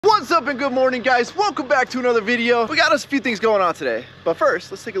up and good morning, guys? Welcome back to another video. We got us a few things going on today, but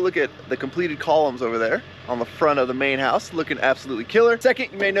first let's take a look at the completed columns over there on the front of the main house, looking absolutely killer.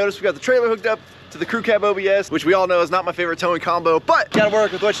 Second, you may notice we got the trailer hooked up to the crew cab OBS, which we all know is not my favorite towing combo, but gotta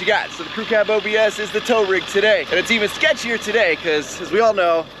work with what you got. So the crew cab OBS is the tow rig today, and it's even sketchier today because, as we all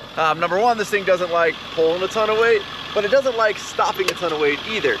know, number one, this thing doesn't like pulling a ton of weight, but it doesn't like stopping a ton of weight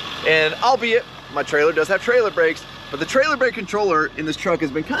either. And albeit my trailer does have trailer brakes, but the trailer brake controller in this truck has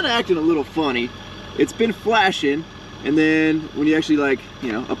been kind of acting a little funny. It's been flashing, and then when you actually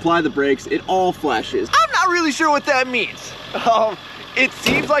apply the brakes, it all flashes. I'm not really sure what that means. It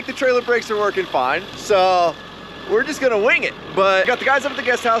seems like the trailer brakes are working fine, so we're just gonna wing it. But got the guys up at the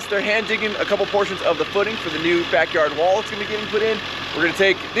guest house. They're hand digging a couple portions of the footing for the new backyard wall that's gonna be getting put in. We're gonna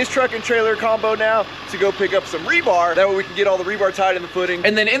take this truck and trailer combo now to go pick up some rebar. That way we can get all the rebar tied in the footing.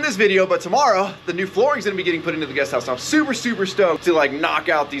 And then in this video, but tomorrow, the new flooring's gonna be getting put into the guest house. So I'm super, super stoked to knock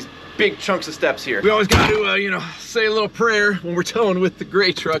out these big chunks of steps here. We always got to, say a little prayer when we're towing with the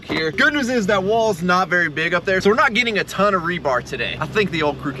gray truck here. Good news is that wall's not very big up there, so we're not getting a ton of rebar today. I think the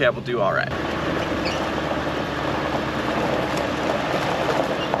old crew cab will do all right.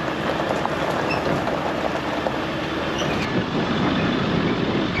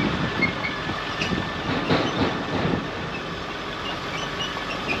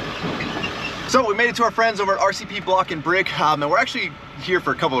 So we made it to our friends over at RCP Block and Brick, and we're actually here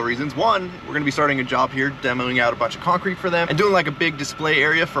for a couple of reasons. One, we're gonna be starting a job here, demoing out a bunch of concrete for them and doing a big display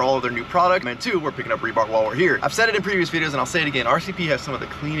area for all of their new product. And two, we're picking up rebar while we're here. I've said it in previous videos and I'll say it again, RCP has some of the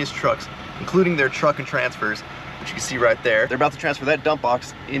cleanest trucks, including their truck and transfers, which you can see right there. They're about to transfer that dump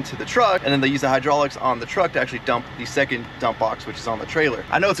box into the truck, and then they use the hydraulics on the truck to actually dump the second dump box, which is on the trailer.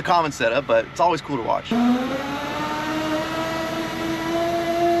 I know it's a common setup, but it's always cool to watch.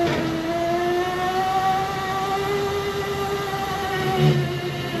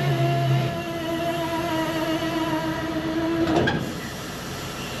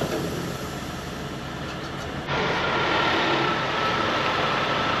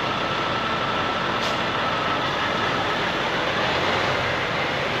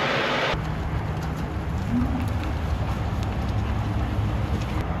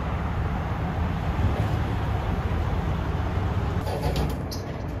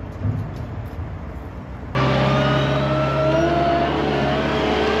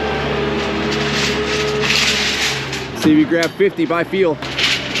 See if you grab 50 by feel.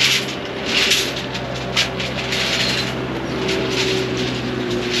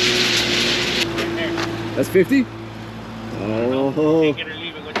 That's 50? Oh. Take it or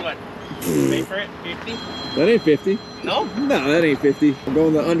leave it, which one? Pay for it, 50? That ain't 50. No? No, that ain't 50. I'm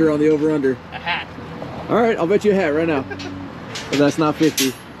going the under on the over-under. A hat. All right, I'll bet you a hat right now. But that's not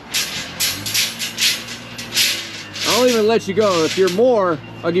 50. I'll even let you go. If you're more,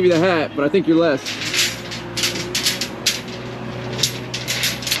 I'll give you the hat, but I think you're less.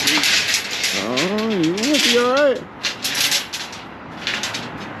 Oh, you might be all right.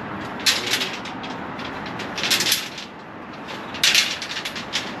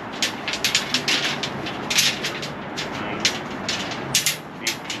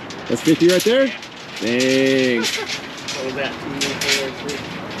 That's 50 right there? Dang. What was that? 2, 4, 6,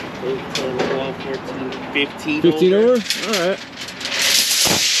 8, 10, 12, 14, 15 15 over? All right.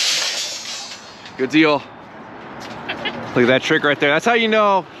 Good deal. Look at that trick right there. That's how you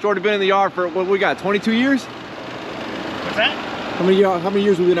know Shorty been in the yard for, what we got, 22 years? What's that? How many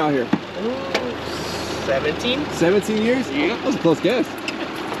years have we been out here? 17? 17 years? Yeah. Oh, that was a close guess.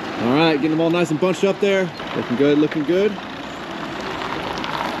 All right, getting them all nice and bunched up there. Looking good, looking good.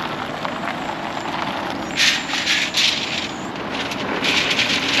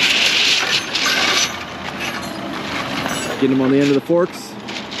 Getting them on the end of the forks.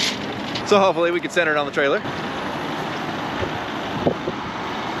 So hopefully we can center it on the trailer.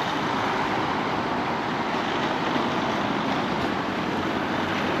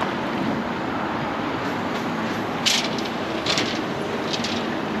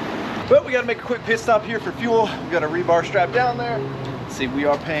 But we gotta make a quick pit stop here for fuel. We got a rebar strapped down there. Let's see, we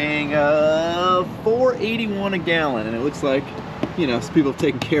are paying $4.81 a gallon, and it looks like, some people have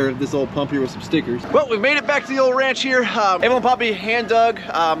taken care of this old pump here with some stickers. Well, we've made it back to the old ranch here. Emil and Poppy hand dug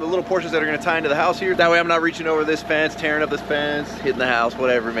the little portions that are gonna tie into the house here. That way I'm not reaching over this fence, tearing up this fence, hitting the house,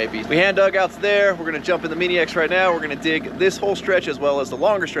 whatever it may be. We hand dug out there. We're gonna jump in the Mini X right now. We're gonna dig this whole stretch as well as the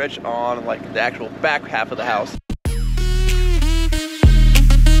longer stretch on the actual back half of the house.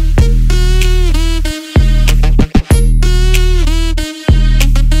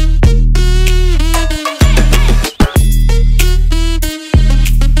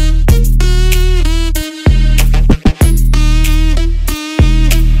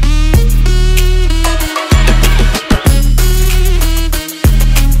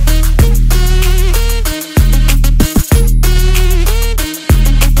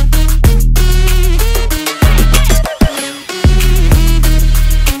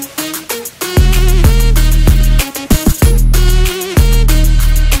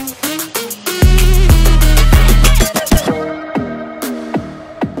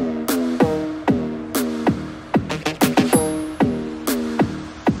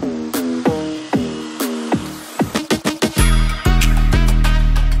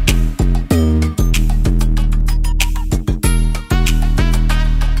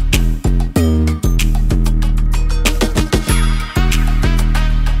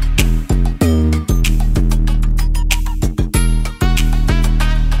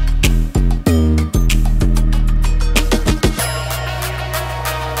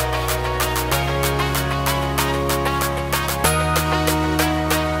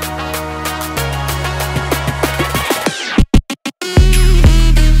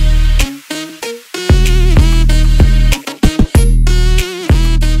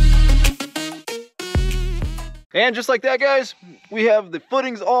 And just like that, guys, we have the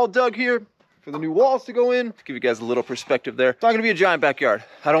footings all dug here for the new walls to go in. To give you guys a little perspective there. It's not gonna be a giant backyard.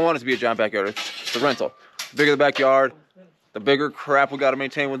 I don't want it to be a giant backyard. It's a rental. The bigger the backyard, the bigger crap we gotta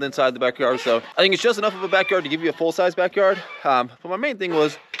maintain with inside the backyard. So I think it's just enough of a backyard to give you a full-size backyard. But my main thing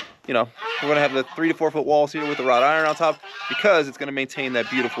was, you know, we're gonna have the 3 to 4 foot walls here with the wrought iron on top because it's gonna maintain that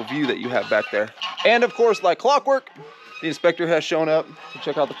beautiful view that you have back there. And of course, like clockwork, the inspector has shown up to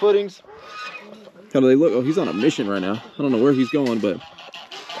check out the footings. How do they look? Oh, he's on a mission right now. I don't know where he's going, but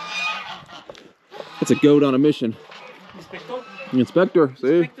it's a goat on a mission. Inspector,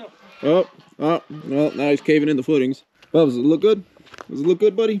 see? Oh, well, now he's caving in the footings. Well, does it look good? Does it look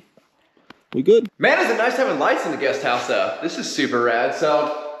good, buddy? We good? Man, is it nice having lights in the guest house though. This is super rad.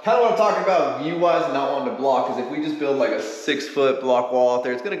 So, kind of what I'm talking about view-wise and not wanting to block is if we just build like a 6 foot block wall out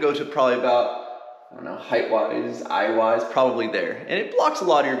there, it's gonna go to probably about, I don't know, height-wise, eye-wise, probably there. And it blocks a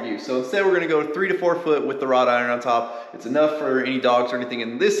lot of your view. So instead we're gonna go 3 to 4 foot with the wrought iron on top. It's enough for any dogs or anything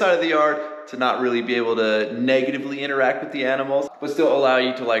in this side of the yard to not really be able to negatively interact with the animals, but still allow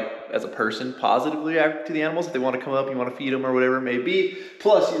you to, like, as a person, positively react to the animals. If they want to come up, you want to feed them or whatever it may be.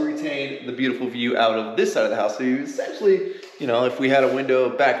 Plus you retain the beautiful view out of this side of the house. So you essentially, you know, if we had a window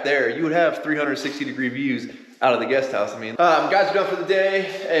back there, you would have 360-degree views out of the guest house. I mean, guys are done for the day.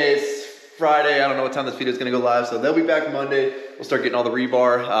 It's Friday. I don't know what time this video is going to go live, so they'll be back Monday. We'll start getting all the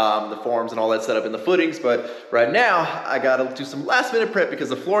rebar, the forms and all that set up in the footings, but right now I gotta do some last minute prep because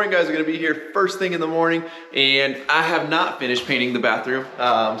the flooring guys are gonna be here first thing in the morning, and I have not finished painting the bathroom.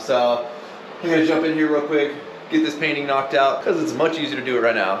 So I'm gonna jump in here real quick, get this painting knocked out, because it's much easier to do it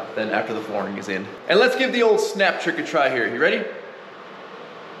right now than after the flooring is in. And let's give the old snap trick a try here. You ready?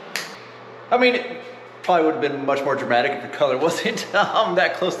 I mean, it probably would have been much more dramatic if the color wasn't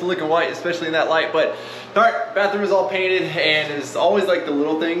that close to looking white, especially in that light, but all right, bathroom is all painted, and it's always like the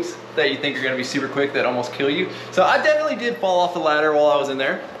little things that you think are gonna be super quick that almost kill you. So I definitely did fall off the ladder while I was in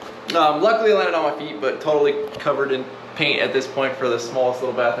there. Luckily I landed on my feet, but totally covered in paint at this point for the smallest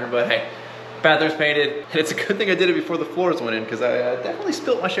little bathroom, but hey, bathroom's painted. And it's a good thing I did it before the floors went in because I definitely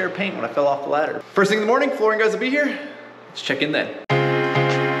spilt my share of paint when I fell off the ladder. First thing in the morning, flooring guys will be here. Let's check in then.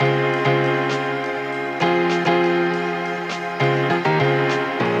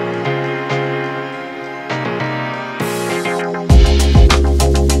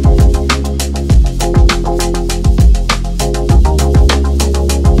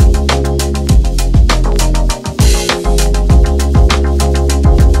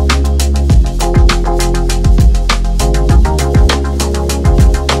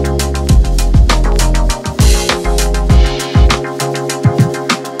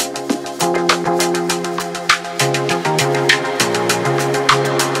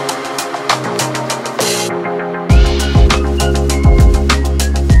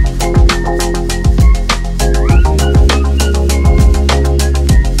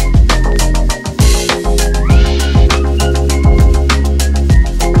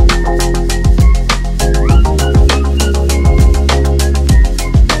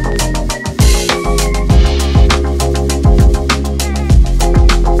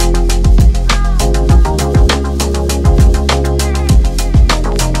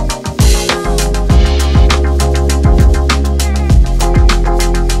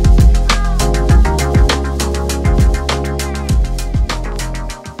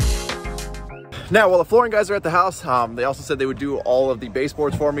 Now, while the flooring guys are at the house, they also said they would do all of the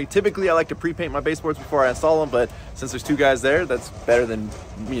baseboards for me. Typically, I like to pre-paint my baseboards before I install them, but since there's 2 guys there, that's better than,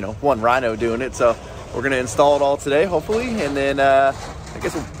 you know, one Ryno doing it. So we're gonna install it all today, hopefully, and then I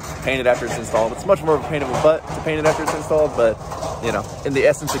guess we'll paint it after it's installed. It's much more of a pain of a butt to paint it after it's installed, but, you know, in the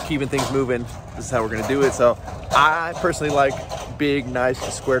essence of keeping things moving, this is how we're gonna do it. So I personally like big, nice,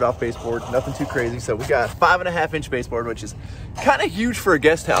 squared off baseboard, nothing too crazy. So we got 5.5-inch baseboard, which is kind of huge for a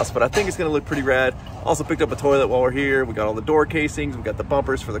guest house, but I think it's gonna look pretty rad. Also picked up a toilet while we're here. We got all the door casings, we got the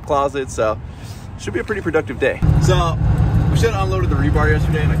bumpers for the closet, so should be a pretty productive day. So we should have unloaded the rebar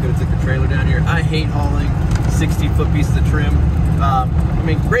yesterday and I could have took the trailer down here. I hate hauling 60-foot pieces of trim. I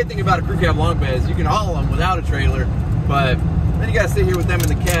mean, great thing about a crew cab long bed is you can haul them without a trailer, but then you gotta sit here with them in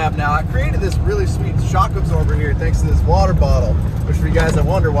the cab. Now, I created this really sweet shock absorber here thanks to this water bottle, which for you guys that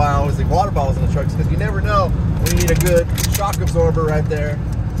wonder why I always leave water bottles in the trucks, because you never know when you need a good shock absorber right there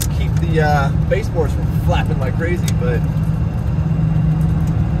to keep the baseboards from flapping like crazy. But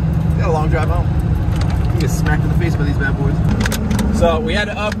got a long drive home. You get smacked in the face by these bad boys. So we had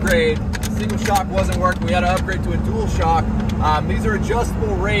to upgrade. Single shock wasn't working. We had to upgrade to a dual shock. These are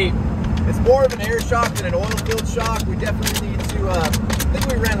adjustable rate. It's more of an air shock than an oil-filled shock. We definitely need to, I think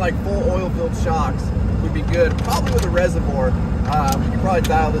we ran like full oil-filled shocks. would be good, probably with a reservoir. We could probably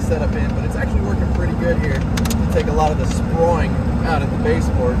dial this setup in, but it's actually working pretty good here to take a lot of the sproing out of the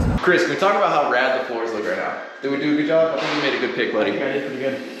baseboards. Chris, can we talk about how rad the floors look right now? Did we do a good job? I think we made a good pick, buddy. I think I did pretty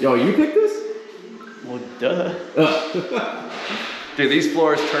good. Yo, you picked this? Well, duh. Dude, these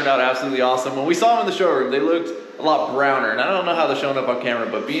floors turned out absolutely awesome. When we saw them in the showroom, they looked a lot browner, and I don't know how they're showing up on camera,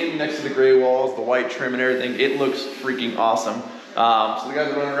 but being next to the gray walls, the white trim and everything, it looks freaking awesome. So the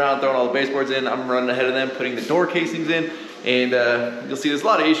guys are running around throwing all the baseboards in. I'm running ahead of them, putting the door casings in, and you'll see there's a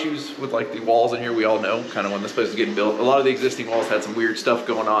lot of issues with like the walls in here. We all know kind of when this place is getting built. A lot of the existing walls had some weird stuff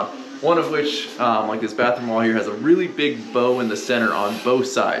going on. One of which, like this bathroom wall here, has a really big bow in the center on both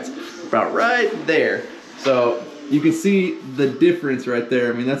sides, about right there. So you can see the difference right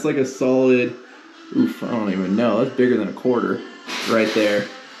there. I mean, that's like a solid, oof, I don't even know. That's bigger than a quarter right there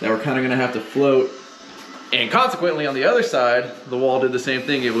that we're kind of gonna have to float. And consequently, on the other side, the wall did the same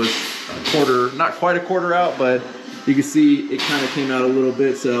thing. It was a quarter, not quite a quarter out, but you can see it kind of came out a little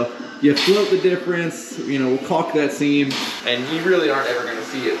bit. So you float the difference, you know, we'll caulk that seam, and you really aren't ever gonna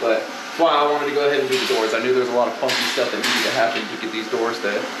see it, but that's why I wanted to go ahead and do the doors. I knew there was a lot of funky stuff that needed to happen to get these doors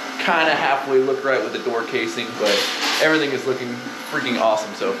to kind of halfway look right with the door casing, but everything is looking freaking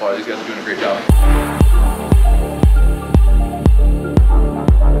awesome so far. These guys are doing a great job.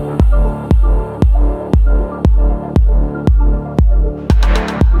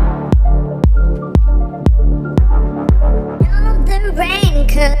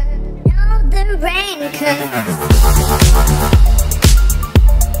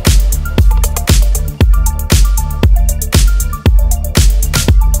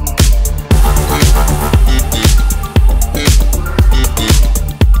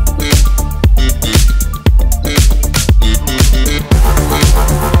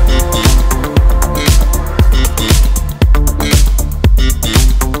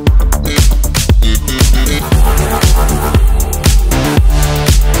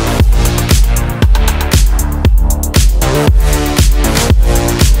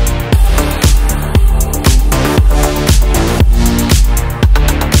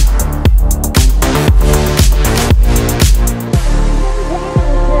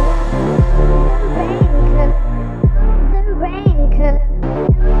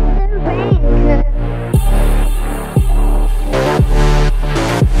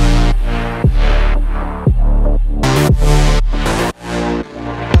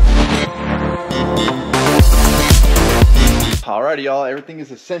 Alrighty, y'all, everything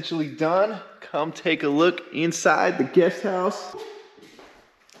is essentially done. Come take a look inside the guest house.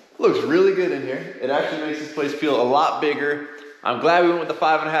 Looks really good in here. It actually makes this place feel a lot bigger. I'm glad we went with the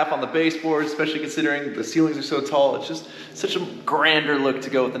 5.5 on the baseboard, especially considering the ceilings are so tall. It's just such a grander look to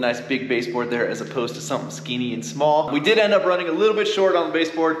go with a nice big baseboard there as opposed to something skinny and small. We did end up running a little bit short on the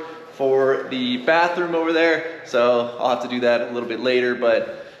baseboard for the bathroom over there, so I'll have to do that a little bit later,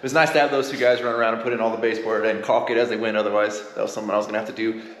 but it was nice to have those two guys run around and put in all the baseboard and caulk it as they went. Otherwise, that was something I was gonna have to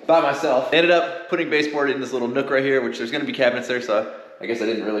do by myself. I ended up putting baseboard in this little nook right here, which there's gonna be cabinets there, so I guess I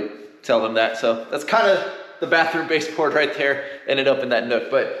didn't really tell them that. So that's kind of the bathroom baseboard right there, ended up in that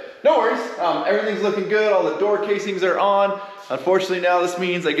nook. But no worries, everything's looking good. All the door casings are on. Unfortunately, now this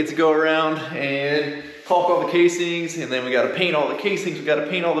means I get to go around and caulk all the casings, and then we gotta paint all the casings, we gotta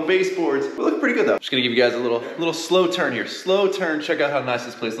paint all the baseboards. We look pretty good though. Just gonna give you guys a little slow turn here. Slow turn, check out how nice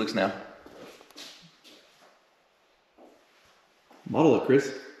this place looks now. Model it,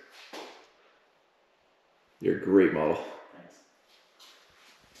 Chris. You're a great model. Thanks.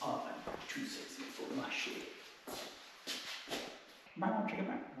 Oh, I'm too sexy for my shit. Might want to check it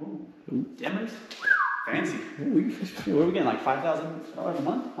out. Ooh. Dimmers? Fancy. Ooh, what are we getting, like $5,000 a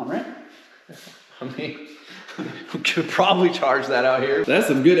month on rent? I mean, we could probably charge that out here. That's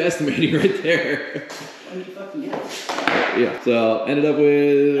some good estimating right there. What did you fucking get? Yeah, so ended up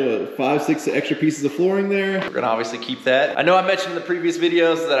with 5, 6 extra pieces of flooring there. We're gonna obviously keep that. I know I mentioned in the previous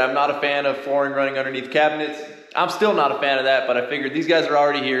videos that I'm not a fan of flooring running underneath cabinets. I'm still not a fan of that, but I figured these guys are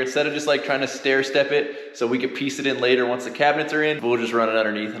already here. Instead of just like trying to stair step it so we could piece it in later once the cabinets are in, we'll just run it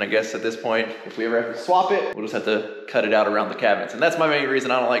underneath. And I guess at this point, if we ever have to swap it, we'll just have to cut it out around the cabinets. And that's my main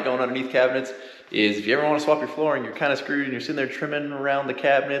reason I don't like going underneath cabinets, is if you ever want to swap your flooring, you're kind of screwed and you're sitting there trimming around the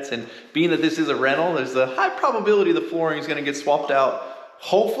cabinets. And being that this is a rental, there's a high probability the flooring is gonna get swapped out.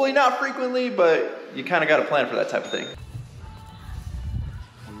 Hopefully not frequently, but you kind of got to plan for that type of thing.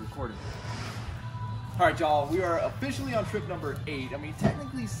 We're recording. All right, y'all, we are officially on trip number 8. I mean,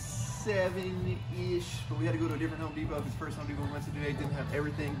 technically 7-ish, but we had to go to a different Home Depot because first Home Depot we went to today didn't have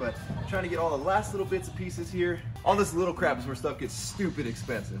everything, but trying to get all the last little bits and pieces here. All this little crap is where stuff gets stupid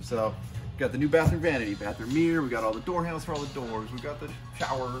expensive. So we got the new bathroom vanity, bathroom mirror, we got all the door handles for all the doors, we got the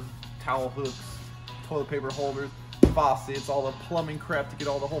shower towel hooks, toilet paper holders, faucets, all the plumbing crap to get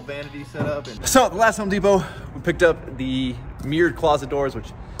all the whole vanity set up. And so at the last Home Depot, we picked up the mirrored closet doors, which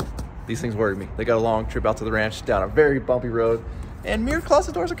these things worried me. They got a long trip out to the ranch down a very bumpy road, and mirrored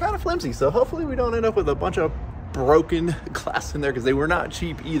closet doors are kind of flimsy. So hopefully we don't end up with a bunch of broken glass in there, because they were not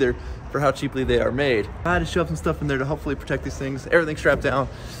cheap either for how cheaply they are made. I had to shove some stuff in there to hopefully protect these things. Everything's strapped down.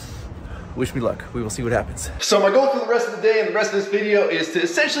 Wish me luck. We will see what happens. So my goal for the rest of the day and the rest of this video is to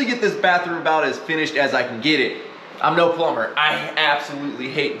essentially get this bathroom about as finished as I can get it. I'm no plumber. I absolutely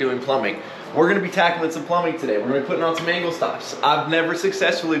hate doing plumbing. We're gonna be tackling some plumbing today. We're gonna be putting on some angle stops. I've never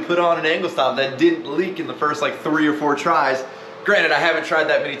successfully put on an angle stop that didn't leak in the first like 3 or 4 tries. Granted, I haven't tried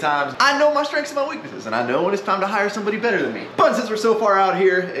that many times. I know my strengths and my weaknesses, and I know when it's time to hire somebody better than me. But since we're so far out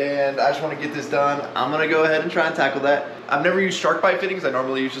here and I just want to get this done, I'm gonna go ahead and try and tackle that. I've never used shark bite fittings. I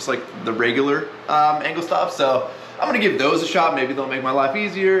normally use just like the regular angle stops. So I'm gonna give those a shot. Maybe they'll make my life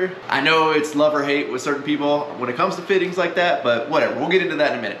easier. I know it's love or hate with certain people when it comes to fittings like that, but whatever, we'll get into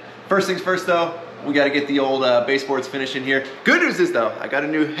that in a minute. First things first though, we gotta get the old baseboards finished in here. Good news is though, I got a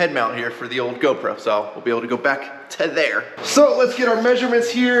new head mount here for the old GoPro, so we'll be able to go back to there. So let's get our measurements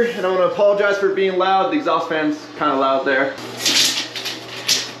here, and I wanna apologize for it being loud. The exhaust fan's kinda loud there.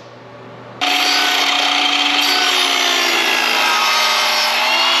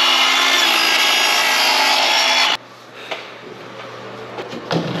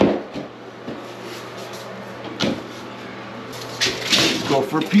 Go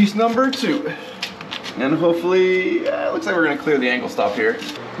for piece number 2. And hopefully, it looks like we're gonna clear the angle stop here.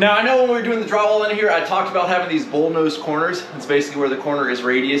 Now, I know when we were doing the drywall in here, I talked about having these bull-nosed corners. It's basically where the corner is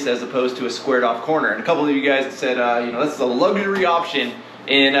radius as opposed to a squared-off corner. And a couple of you guys said, you know, this is a luxury option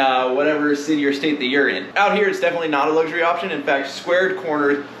in whatever city or state that you're in. Out here, it's definitely not a luxury option. In fact, squared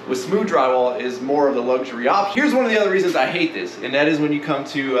corners with smooth drywall is more of the luxury option. Here's one of the other reasons I hate this, and that is when you come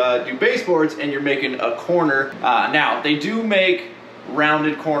to do baseboards and you're making a corner. Now, they do make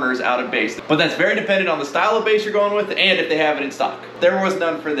rounded corners out of base, but that's very dependent on the style of base you're going with and if they have it in stock. There was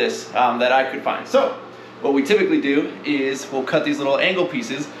none for this that I could find. So what we typically do is we'll cut these little angle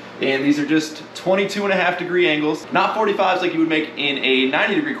pieces, and these are just 22.5 degree angles, not 45s like you would make in a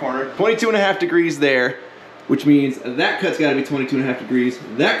 90 degree corner. 22.5 degrees there, which means that cut's gotta be 22.5 degrees,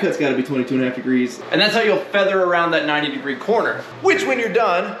 that cut's gotta be 22.5 degrees, and that's how you'll feather around that 90 degree corner, which when you're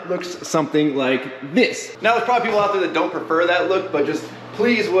done, looks something like this. Now there's probably people out there that don't prefer that look, but just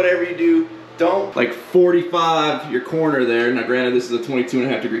please, whatever you do, don't like 45 your corner there. Now granted, this is a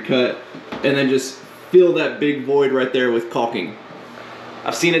 22.5 degree cut, and then just fill that big void right there with caulking.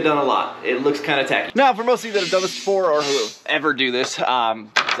 I've seen it done a lot. It looks kind of tacky. Now, for most of you that have done this before or who ever do this,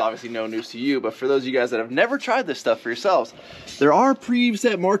 it's obviously no news to you, but for those of you guys that have never tried this stuff for yourselves, there are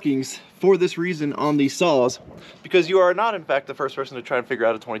preset markings for this reason on these saws, because you are not, in fact, the first person to try and figure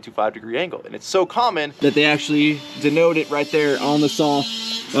out a 22.5 degree angle. And it's so common that they actually denote it right there on the saw,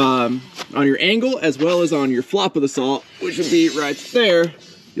 on your angle as well as on your flop of the saw, which would be right there.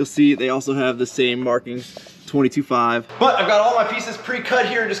 You'll see they also have the same markings, 22.5. But I've got all my pieces pre-cut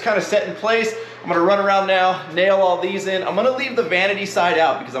here, just kind of set in place. I'm gonna run around now, nail all these in. I'm gonna leave the vanity side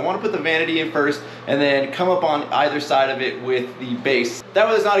out because I wanna put the vanity in first and then come up on either side of it with the base. That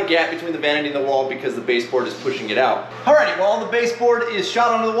way there's not a gap between the vanity and the wall because the baseboard is pushing it out. Alrighty, well the baseboard is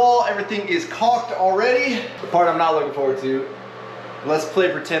shot onto the wall, everything is caulked already. The part I'm not looking forward to, let's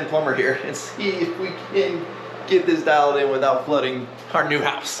play pretend plumber here and see if we can get this dialed in without flooding our new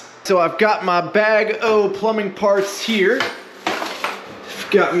house. So I've got my bag of plumbing parts here.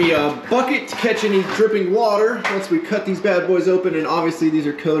 Got me a bucket to catch any dripping water once we cut these bad boys open, and obviously these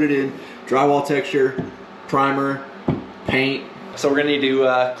are coated in drywall texture, primer, paint. So we're gonna need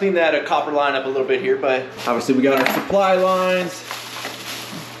to clean that copper line up a little bit here, but obviously we got our supply lines.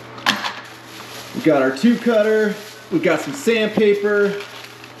 We got our 2-cutter, we got some sandpaper,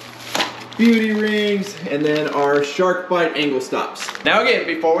 beauty rings, and then our shark bite angle stops. Now again,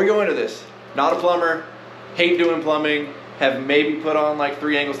 before we go into this, not a plumber, hate doing plumbing, have maybe put on like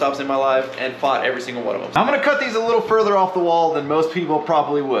 3 angle stops in my life and fought every single one of them. I'm gonna cut these a little further off the wall than most people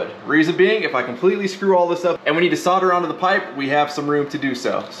probably would. Reason being, if I completely screw all this up and we need to solder onto the pipe, we have some room to do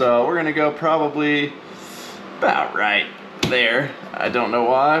so. So we're gonna go probably about right there. I don't know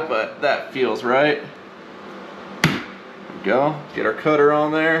why, but that feels right. Go, get our cutter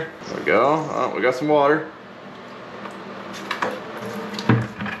on there. There we go. Oh, we got some water.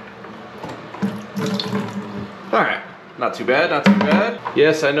 All right, not too bad, not too bad.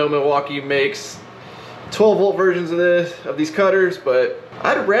 Yes, I know Milwaukee makes 12-volt versions of these cutters, but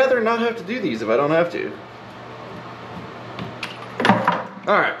I'd rather not have to do these if I don't have to.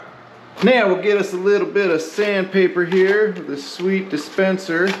 All right, now we'll get us a little bit of sandpaper here with this sweet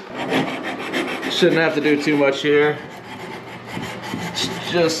dispenser. Shouldn't have to do too much here.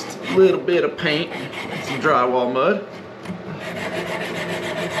 Just a little bit of paint and some drywall mud.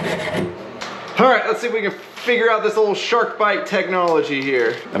 All right, let's see if we can figure out this old shark bite technology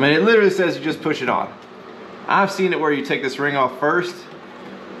here. I mean, it literally says you just push it on. I've seen it where you take this ring off first,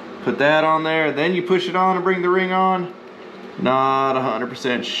 put that on there, then you push it on and bring the ring on. Not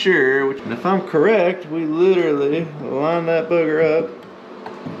 100% sure, and if I'm correct, we literally line that booger up,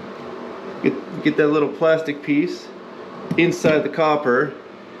 get that little plastic piece inside the copper.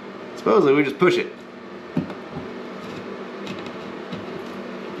 Supposedly we just push it.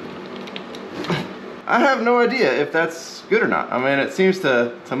 I have no idea if that's good or not. I mean, it seems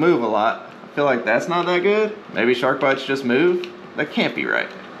to move a lot. I feel like that's not that good. Maybe shark bites just move. That can't be right.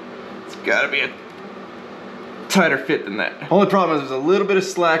 It's gotta be a tighter fit than that. Only problem is there's a little bit of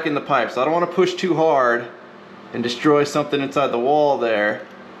slack in the pipe, so I don't want to push too hard and destroy something inside the wall there.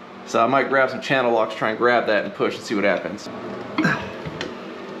 So I might grab some channel locks, try and grab that and push and see what happens.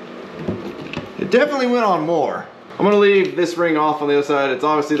 It definitely went on more. I'm gonna leave this ring off on the other side. It's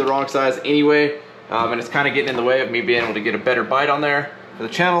obviously the wrong size anyway, and it's kind of getting in the way of me being able to get a better bite on there for the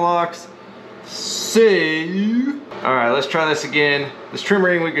channel locks. So, all right, let's try this again. This trim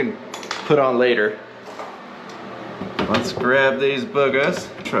ring we can put on later. Let's grab these boogers.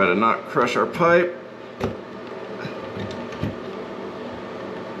 Try to not crush our pipe.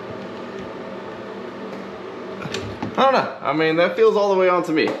 I don't know. I mean, that feels all the way on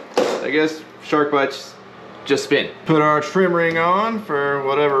to me. I guess shark bites just spin. Put our trim ring on. For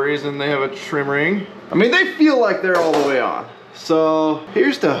whatever reason, they have a trim ring. I mean, they feel like they're all the way on. So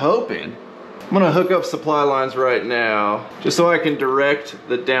here's to hoping. I'm gonna hook up supply lines right now, just so I can direct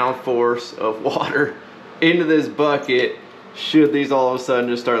the downforce of water into this bucket should these all of a sudden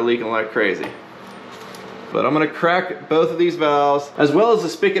just start leaking like crazy. But I'm gonna crack both of these valves as well as the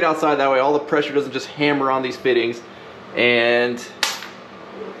spigot outside, that way all the pressure doesn't just hammer on these fittings. And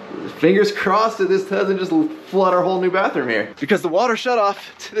fingers crossed that this doesn't just flood our whole new bathroom here, because the water shut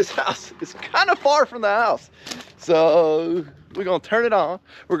off to this house is kind of far from the house. So we're gonna turn it on,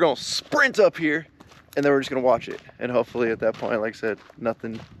 we're gonna sprint up here, and then we're just gonna watch it. And hopefully at that point, like I said,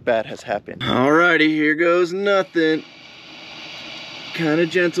 nothing bad has happened. Alrighty, here goes nothing. Kind of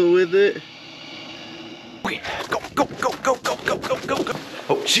gentle with it. Okay, go, go, go, go, go, go, go, go, go.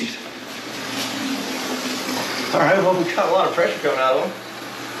 Oh, jeez. All right, well, we got a lot of pressure coming out of them.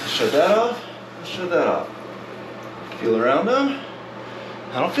 Shut that off, shut that off. Feel around them.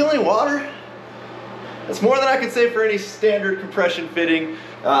 I don't feel any water. That's more than I can say for any standard compression fitting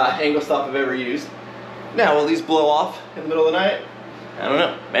angle stop I've ever used. Now, will these blow off in the middle of the night? I don't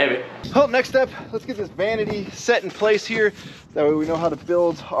know, maybe. Well, next step, let's get this vanity set in place here. That way we know how to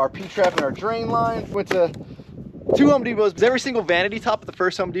build our P-trap and our drain line. Went to 2 Home Depots. Every single vanity top at the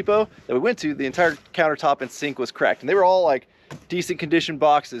first Home Depot that we went to, the entire countertop and sink was cracked. And they were all like decent condition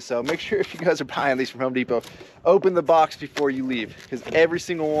boxes. So make sure if you guys are buying these from Home Depot, open the box before you leave, because every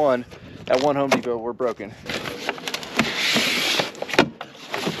single one at one Home Depot were broken.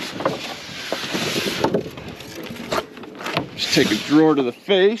 Just take a drawer to the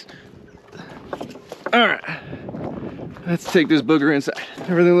face. All right, let's take this booger inside.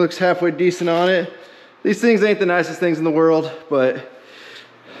 Everything looks halfway decent on it. These things ain't the nicest things in the world, but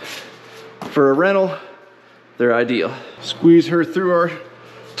for a rental, they're ideal. Squeeze her through our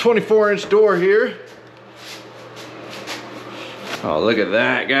 24-inch door here. Oh, look at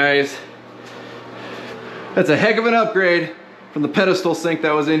that, guys. That's a heck of an upgrade from the pedestal sink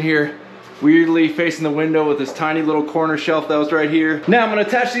that was in here, weirdly facing the window with this tiny little corner shelf that was right here. Now I'm gonna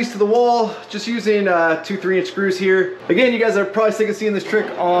attach these to the wall, just using 2 3-inch screws here. Again, you guys are probably sick of seeing this trick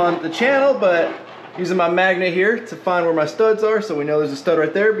on the channel, but using my magnet here to find where my studs are, so we know there's a stud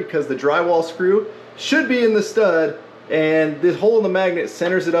right there, because the drywall screw should be in the stud, and this hole in the magnet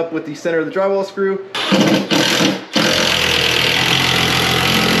centers it up with the center of the drywall screw.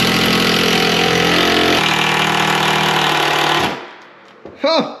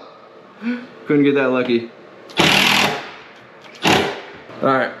 Huh. Couldn't get that lucky. All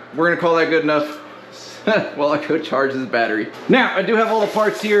right, we're gonna call that good enough while I go charge this battery. Now, I do have all the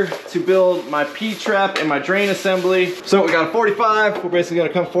parts here to build my P-trap and my drain assembly. So we got a 45. We're basically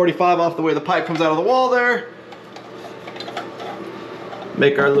gonna come 45 off the way the pipe comes out of the wall there.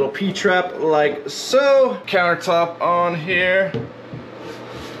 Make our little P-trap like so. Countertop on here.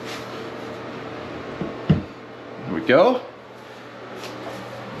 There we go.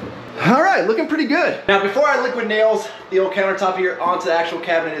 All right, looking pretty good. Now, before I liquid nails the old countertop here onto the actual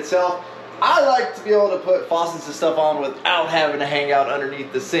cabinet itself, I like to be able to put faucets and stuff on without having to hang out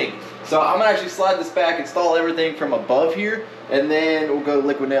underneath the sink. So I'm gonna actually slide this back, install everything from above here, and then we'll go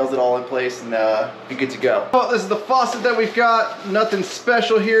liquid nails it all in place and be good to go. Well, this is the faucet that we've got. Nothing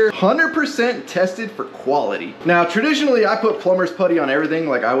special here. 100% tested for quality. Now, traditionally, I put plumber's putty on everything.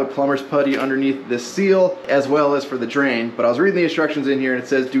 Like I would plumber's putty underneath this seal as well as for the drain. But I was reading the instructions in here and it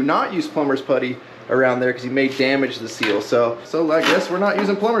says, do not use plumber's putty around there because you may damage the seal. So I guess we're not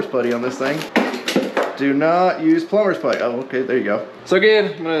using plumber's putty on this thing. Do not use plumber's putty. Oh, okay, there you go. So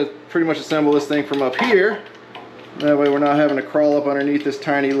again, I'm gonna pretty much assemble this thing from up here. That way we're not having to crawl up underneath this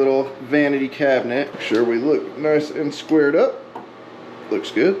tiny little vanity cabinet. Make sure we look nice and squared up.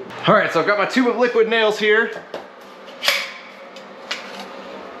 Looks good. All right, so I've got my tube of liquid nails here.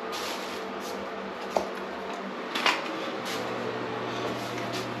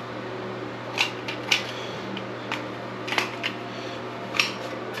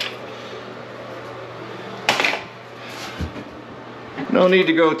 No need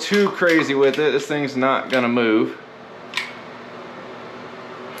to go too crazy with it. This thing's not gonna move.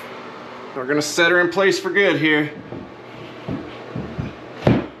 We're gonna set her in place for good here.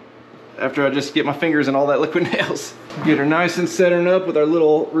 After I just get my fingers in all that liquid nails. Get her nice and centered up with our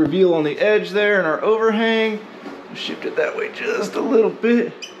little reveal on the edge there and our overhang. Shift it that way just a little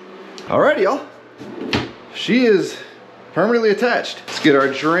bit. Alrighty, y'all. She is permanently attached. Let's get our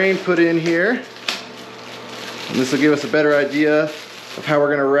drain put in here. And this will give us a better idea of how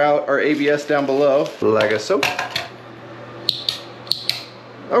we're gonna route our ABS down below, like so.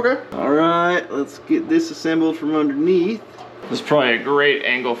 Okay. All right, let's get this assembled from underneath. This is probably a great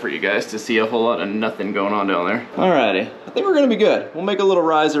angle for you guys to see a whole lot of nothing going on down there. Alrighty, I think we're gonna be good. We'll make a little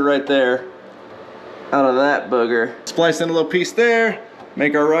riser right there out of that booger. Splice in a little piece there,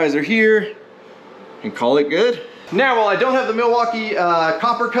 make our riser here, and call it good. Now, while I don't have the Milwaukee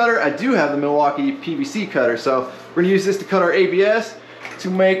copper cutter, I do have the Milwaukee PVC cutter. So we're gonna use this to cut our ABS to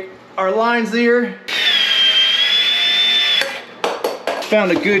make our lines there.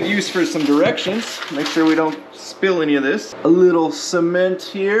 Found a good use for some directions. Make sure we don't spill any of this. A little cement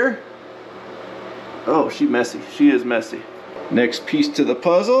here. Oh, she's messy. She is messy. Next piece to the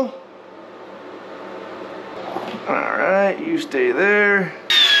puzzle. All right, you stay there.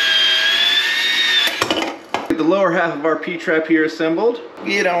 Get the lower half of our P-trap here assembled.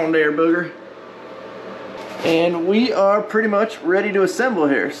 Get on there, booger. And we are pretty much ready to assemble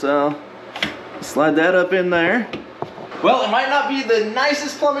here. So slide that up in there. Well, it might not be the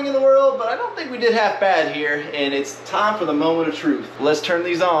nicest plumbing in the world, but I don't think we did half bad here, and it's time for the moment of truth. Let's turn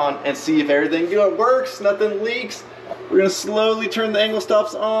these on and see if everything works, nothing leaks. We're gonna slowly turn the angle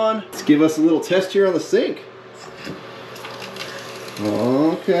stops on. Let's give us a little test here on the sink.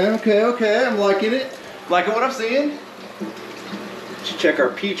 Okay, I'm liking it. Liking what I'm seeing. Let's check our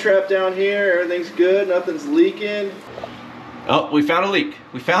P-trap down here, everything's good, nothing's leaking. Oh, we found a leak.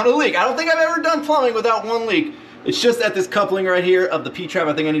 We found a leak. I don't think I've ever done plumbing without one leak. It's just at this coupling right here of the P-trap.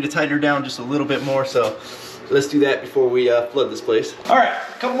 I think I need to tighten her down just a little bit more, so let's do that before we flood this place. All right,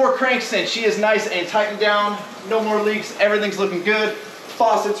 a couple more cranks in. She is nice and tightened down. No more leaks. Everything's looking good.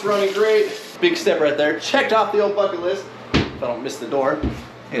 Faucet's running great. Big step right there. Checked off the old bucket list. If I don't miss the door.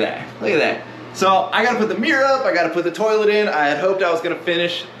 Look at that. Look at that. So I gotta put the mirror up. I gotta put the toilet in. I had hoped I was gonna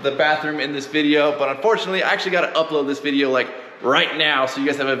finish the bathroom in this video, but unfortunately, I actually gotta upload this video like right now, so you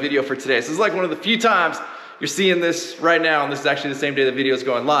guys have a video for today. So this is like one of the few times you're seeing this right now, and this is actually the same day the video is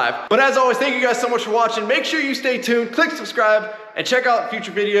going live. But as always, thank you guys so much for watching. Make sure you stay tuned, click subscribe, and check out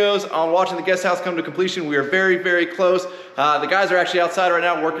future videos on watching the guest house come to completion. We are very, very close. The guys are actually outside right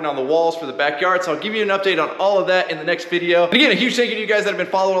now working on the walls for the backyard, so I'll give you an update on all of that in the next video. And again, a huge thank you to you guys that have been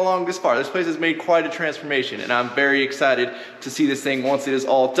following along this far. This place has made quite a transformation, and I'm very excited to see this thing once it is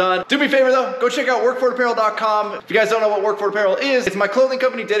all done. Do me a favor though, go check out workforapparel.com. If you guys don't know what Work For It Apparel is, it's my clothing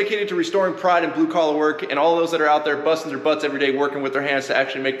company dedicated to restoring pride in blue collar work and all those that are out there busting their butts every day working with their hands to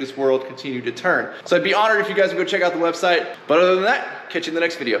actually make this world continue to turn. So I'd be honored if you guys would go check out the website. But other than that, catch you in the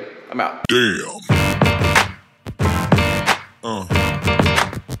next video. I'm out. Damn.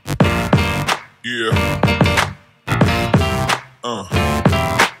 Yeah.